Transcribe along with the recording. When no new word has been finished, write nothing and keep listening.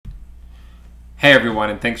Hey everyone,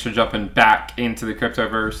 and thanks for jumping back into the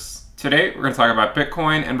cryptoverse. Today we're going to talk about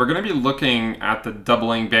Bitcoin, and we're going to be looking at the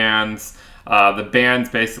doubling bands. The bands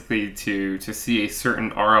basically to see a certain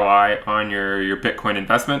ROI on your Bitcoin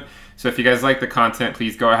investment. So if you guys like the content,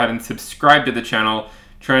 please go ahead and subscribe to the channel.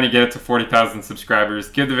 Trying to get it to 40,000 subscribers.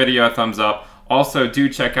 Give the video a thumbs up. Also, do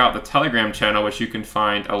check out the Telegram channel, which you can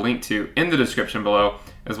find a link to in the description below,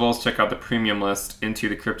 as well as check out the premium list into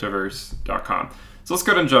thecryptoverse.com. So let's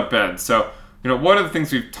go ahead and jump in. So, one of the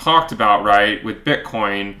things we've talked about, right, with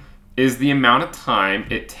Bitcoin is the amount of time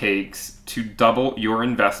it takes to double your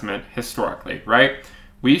investment historically, right?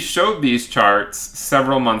 We showed these charts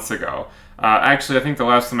several months ago. Actually, I think the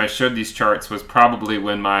last time I showed these charts was probably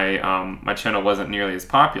when my my channel wasn't nearly as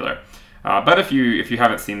popular. But if you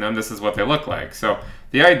haven't seen them, this is what they look like. So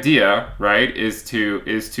the idea, right, is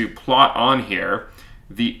to plot on here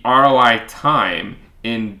the ROI time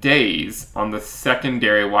in days on the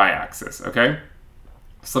secondary y-axis, okay?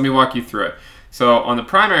 So let me walk you through it. So on the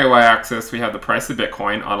primary y-axis, we have the price of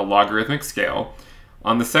Bitcoin on a logarithmic scale.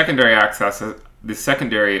 On the secondary y-axis,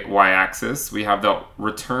 we have the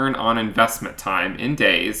return on investment time in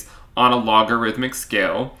days on a logarithmic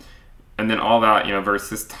scale, and then all that,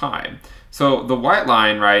 versus time. So the white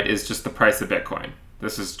line, right, is just the price of Bitcoin.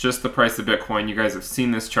 This is just the price of Bitcoin. You guys have seen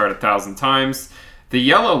this chart 1,000 times. The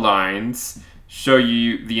yellow lines show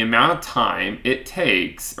you the amount of time it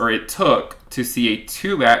takes, or it took, to see a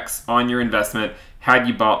 2x on your investment had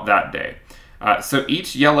you bought that day. So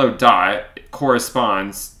each yellow dot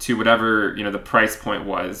corresponds to whatever the price point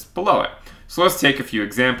was below it. So let's take a few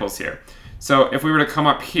examples here. So if we were to come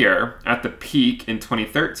up here at the peak in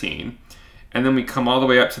 2013, and then we come all the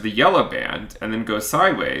way up to the yellow band and then go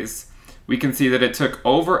sideways, we can see that it took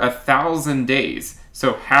over 1,000 days.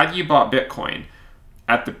 So had you bought Bitcoin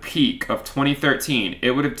at the peak of 2013,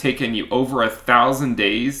 it would have taken you over 1,000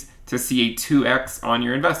 days to see a 2x on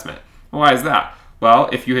your investment. Why is that? Well,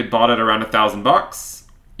 if you had bought it around $1,000,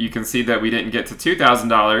 you can see that we didn't get to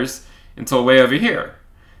 $2,000 until way over here.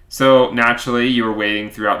 So naturally, you were waiting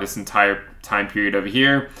throughout this entire time period over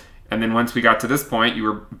here. And then once we got to this point, you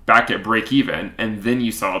were back at break even, and then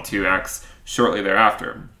you saw a 2x shortly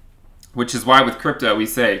thereafter. Which is why with crypto, we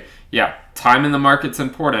say, yeah, time in the market's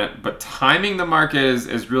important, but timing the market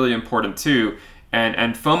is really important too.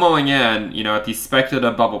 And FOMOing in, at these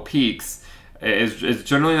speculative bubble peaks is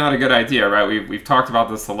generally not a good idea, right? We've talked about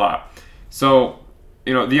this a lot. So,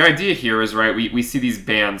 the idea here is, right, we see these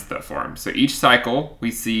bands that form. So each cycle,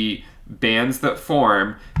 we see bands that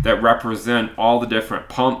form that represent all the different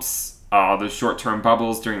pumps, those short-term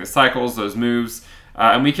bubbles during the cycles, those moves,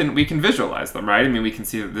 and we can visualize them, right? I mean, we can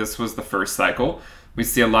see that this was the first cycle. We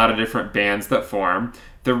see a lot of different bands that form.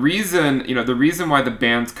 The reason why the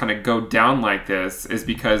bands kind of go down like this is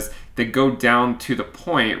because they go down to the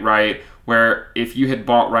point, right, where if you had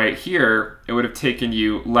bought right here, it would have taken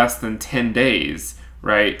you less than 10 days,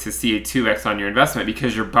 right, to see a 2x on your investment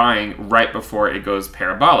because you're buying right before it goes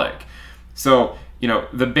parabolic. So,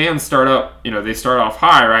 the bands start up, they start off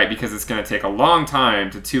high, right, because it's going to take a long time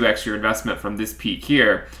to 2x your investment from this peak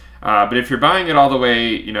here. But if you're buying it all the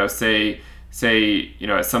way, say,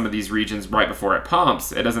 at some of these regions right before it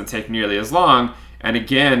pumps, it doesn't take nearly as long. And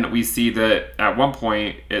again, we see that at one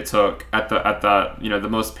point it took at the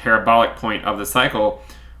most parabolic point of the cycle,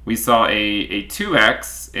 we saw a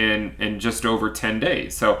 2x in just over 10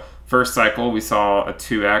 days. So first cycle we saw a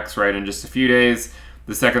 2x, right, in just a few days.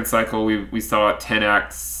 The second cycle we saw it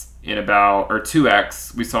 10x in about, or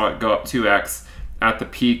 2x, we saw it go up 2x at the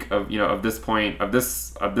peak of of this point of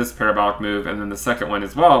this parabolic move, and then the second one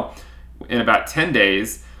as well in about 10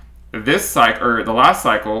 days. This cycle, or the last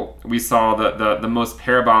cycle, we saw the most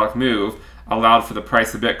parabolic move allowed for the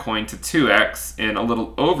price of Bitcoin to 2x in a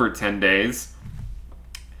little over 10 days.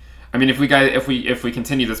 I mean, if we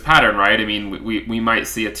continue this pattern, right? I mean, we might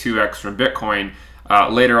see a 2x from Bitcoin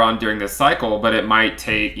later on during this cycle, but it might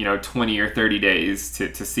take 20 or 30 days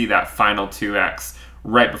to see that final 2x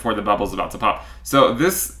right before the bubble's about to pop. So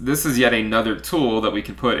this is yet another tool that we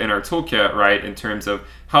can put in our toolkit, right, in terms of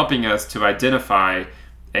helping us to identify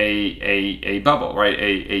a bubble, right,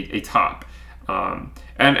 a top.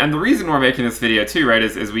 And the reason we're making this video too, right,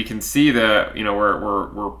 is we can see that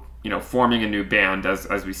we're forming a new band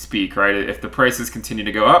as we speak, right? If the prices continue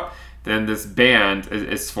to go up, then this band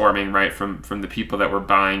is forming, right, from the people that were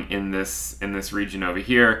buying in this region over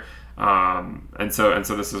here. And so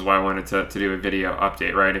this is why I wanted to do a video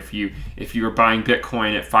update, right? If you were buying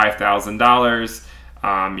Bitcoin at $5,000,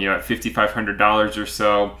 at $5,500 or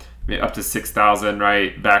so, up to 6,000,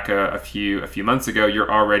 right, back a few months ago,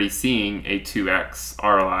 you're already seeing a 2x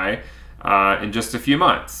ROI in just a few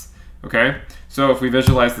months. Okay, So if we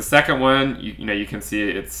visualize the second one, you can see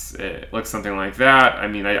it looks something like that. I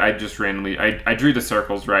mean, I just randomly I drew the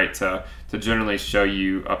circles, right, to generally show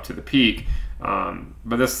you up to the peak.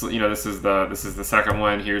 But this this is the second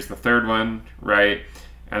one. Here's the third one, right,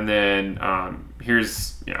 and then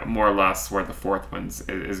here's more or less where the fourth one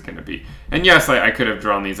is going to be. And yes, I could have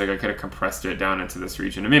drawn these, like I could have compressed it down into this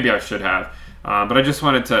region, and maybe I should have. But I just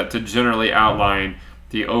wanted to generally outline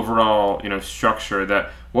the overall structure,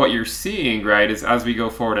 that what you're seeing, right, is as we go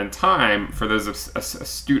forward in time, for those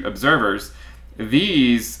astute observers,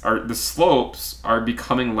 the slopes are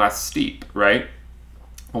becoming less steep, right?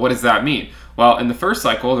 What does that mean? Well, in the first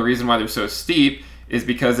cycle, the reason why they're so steep is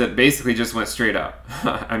because it basically just went straight up.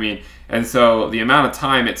 I mean, and so the amount of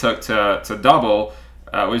time it took to double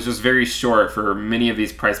was just very short for many of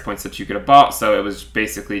these price points that you could have bought. So it was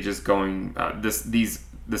basically just going,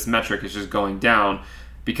 this metric is just going down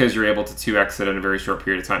because you're able to 2x it in a very short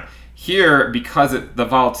period of time. Here, because the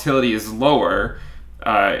volatility is lower,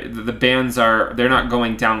 the bands they're not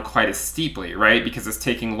going down quite as steeply, right? Because it's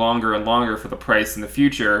taking longer and longer for the price in the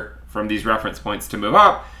future from these reference points to move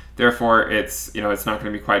up. Therefore, it's not going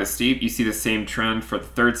to be quite as steep. You see the same trend for the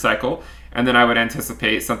third cycle, and then I would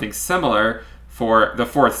anticipate something similar for the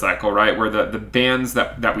fourth cycle, right? Where the bands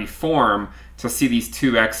that we form to see these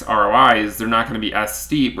 2x ROIs, they're not going to be as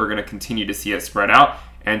steep. We're going to continue to see it spread out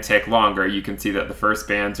and take longer. You can see that the first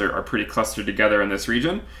bands are pretty clustered together in this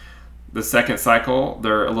region. The second cycle,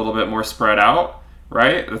 they're a little bit more spread out,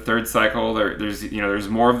 right? The third cycle, there's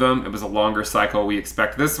more of them. It was a longer cycle. We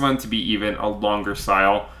expect this one to be even a longer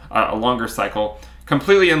cycle,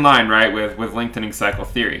 completely in line, right, with lengthening cycle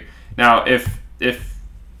theory. Now, if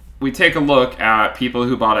we take a look at people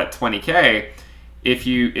who bought at 20K, if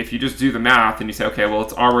you just do the math and you say, okay, well,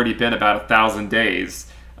 it's already been about 1,000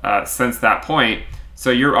 days since that point, so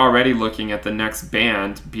you're already looking at the next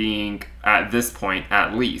band being at this point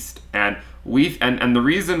at least. And the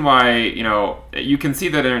reason why, you can see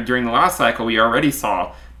that during the last cycle we already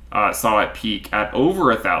saw it peak at over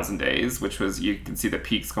 1,000 days, which was, you can see the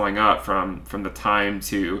peaks going up from the time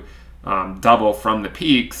to double from the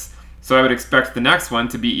peaks. So I would expect the next one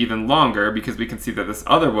to be even longer, because we can see that this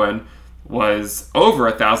other one was over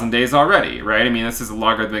 1,000 days already, right? I mean, this is a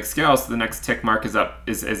logarithmic scale, so the next tick mark is at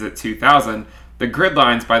 2,000. The grid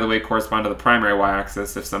lines, by the way, correspond to the primary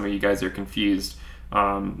y-axis, if some of you guys are confused,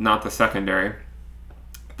 not the secondary.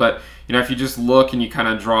 But if you just look and you kind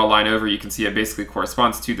of draw a line over, you can see it basically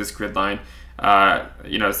corresponds to this grid line.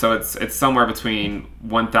 So it's somewhere between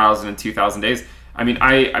 1,000 and 2,000 days. I mean,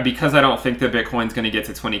 because I don't think that Bitcoin's going to get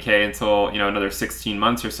to 20K until another 16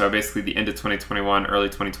 months or so, basically the end of 2021, early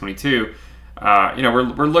 2022.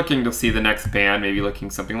 We're looking to see the next band maybe looking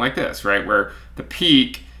something like this, right? Where the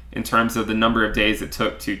peak, in terms of the number of days it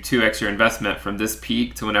took to 2x your investment from this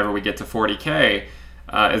peak to whenever we get to 40K,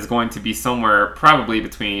 is going to be somewhere probably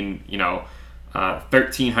between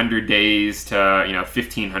 1,300 days to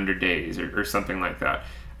 1,500 days or something like that.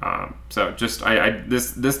 So just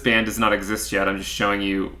this band does not exist yet. I'm just showing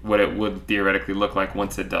you what it would theoretically look like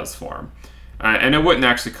once it does form, and it wouldn't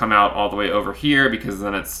actually come out all the way over here, because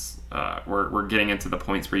then it's we're getting into the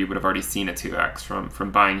points where you would have already seen a 2x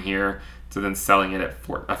from buying here to then selling it at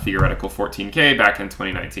a theoretical 14K back in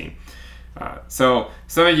 2019. So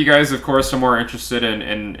some of you guys, of course, are more interested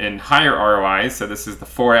in higher ROIs. So this is the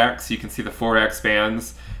 4x. You can see the 4x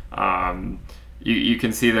bands. You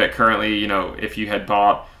can see that currently, if you had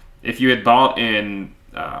bought in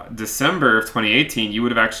December of 2018, you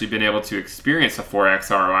would have actually been able to experience a 4x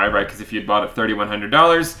ROI, right? Because if you had bought at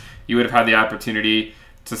 $3,100, you would have had the opportunity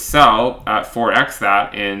to sell at 4x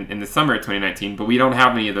that in the summer of 2019, but we don't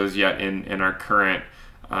have any of those yet in our current,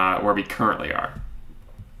 where we currently are.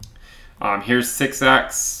 Here's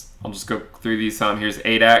 6x. I'll just go through these some. Here's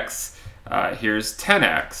 8x. Here's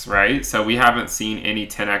 10x, right? So we haven't seen any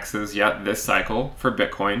 10x's yet this cycle for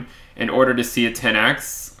Bitcoin. In order to see a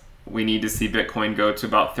 10x, we need to see Bitcoin go to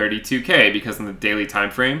about 32K, because in the daily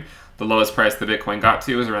time frame, the lowest price the Bitcoin got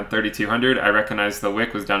to was around 3,200. I recognize the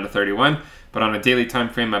wick was down to 31, but on a daily time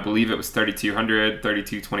frame, I believe it was 3,200,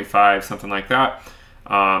 3,225, something like that.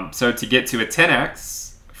 So to get to a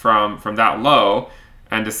 10x from that low,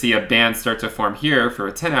 and to see a band start to form here for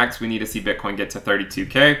a 10x, we need to see Bitcoin get to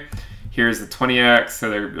 32K. Here's the 20x, so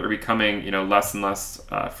they're becoming less and less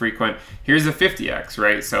frequent. Here's a 50x,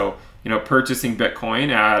 right? So purchasing Bitcoin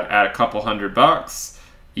at a couple $100,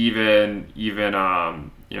 even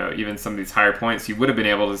some of these higher points, you would have been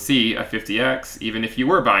able to see a 50x, even if you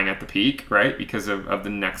were buying at the peak, right? Because of the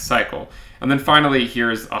next cycle. And then finally,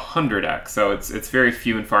 here's a 100x. So it's very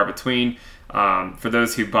few and far between. For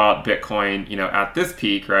those who bought Bitcoin, at this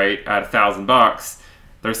peak, right, at $1,000,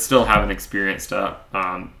 they still haven't experienced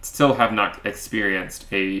still have not experienced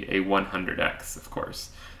a 100x, of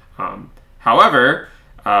course. However,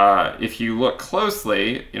 if you look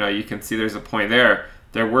closely, you can see there's a point there.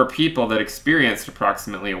 There were people that experienced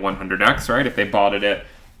approximately a 100x, right? If they bought it at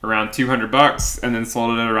around $200 and then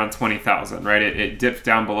sold it at around 20,000, right? It dipped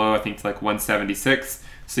down below, I think, to like 176.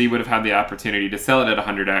 So you would have had the opportunity to sell it at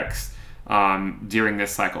 100x during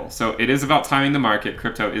this cycle. So it is about timing the market.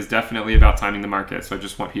 Crypto is definitely about timing the market. So I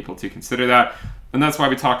just want people to consider that. And that's why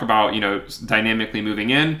we talk about, dynamically moving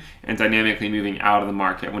in and dynamically moving out of the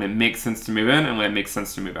market when it makes sense to move in and when it makes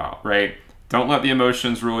sense to move out, right? Don't let the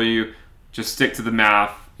emotions rule you. Just stick to the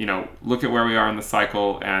math, look at where we are in the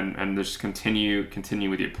cycle and just continue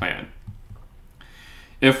with your plan.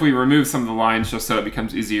 If we remove some of the lines just so it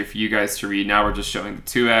becomes easier for you guys to read, now we're just showing the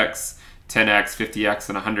 2x, 10x, 50x,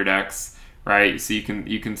 and 100x, right? So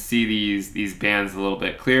you can see these bands a little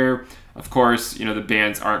bit clearer. Of course, the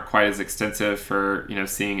bands aren't quite as extensive for,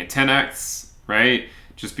 seeing a 10x, right?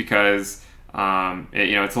 Just because,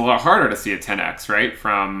 it's a lot harder to see a 10x, right?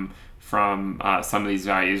 From some of these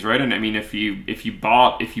values, right? And I mean, if you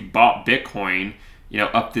bought Bitcoin,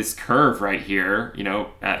 up this curve right here,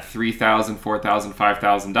 at $3,000, $4,000,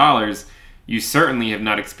 $5,000, you certainly have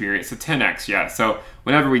not experienced a 10x yet. So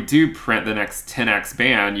whenever we do print the next 10x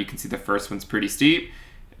band, you can see the first one's pretty steep.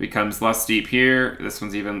 It becomes less steep here. This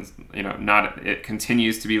one's even, it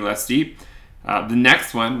continues to be less steep. The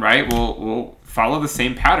next one, right, will follow the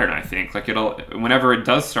same pattern, I think. Like whenever it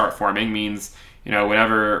does start forming means,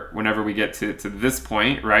 whenever we get to this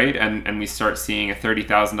point, right, and we start seeing a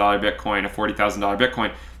 $30,000 Bitcoin, a $40,000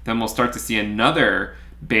 Bitcoin, then we'll start to see another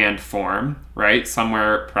band form, right,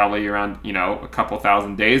 somewhere probably around, a couple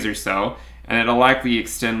thousand days or so, and it'll likely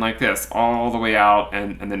extend like this all the way out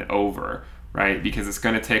and then over, right, because it's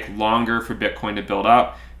going to take longer for Bitcoin to build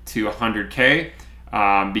up to 100K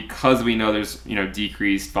because we know there's,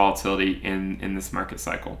 decreased volatility in this market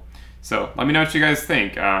cycle. So let me know what you guys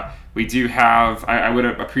think. We do have, I would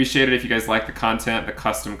appreciate it if you guys like the content, the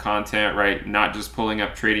custom content, right? Not just pulling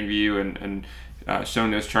up TradingView and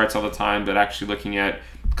showing those charts all the time, but actually looking at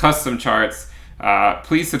custom charts.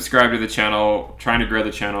 Please subscribe to the channel, trying to grow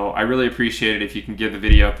the channel. I really appreciate it if you can give the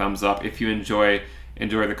video a thumbs up if you enjoy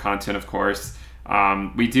the content, of course.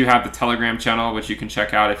 We do have the Telegram channel, which you can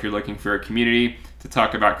check out if you're looking for a community to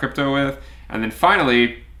talk about crypto with. And then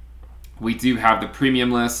finally, we do have the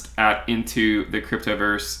premium list at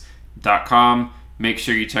intothecryptoverse.com. Make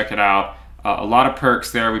sure you check it out. A lot of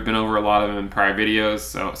perks there. We've been over a lot of them in prior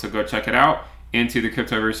videos, so go check it out.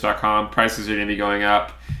 Intothecryptoverse.com. Prices are going to be going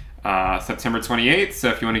up September 28th, so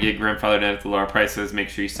if you want to get grandfathered in at the lower prices, make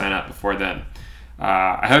sure you sign up before then.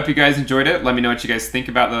 I hope you guys enjoyed it. Let me know what you guys think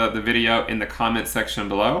about the video in the comment section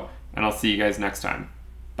below, and I'll see you guys next time.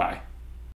 Bye.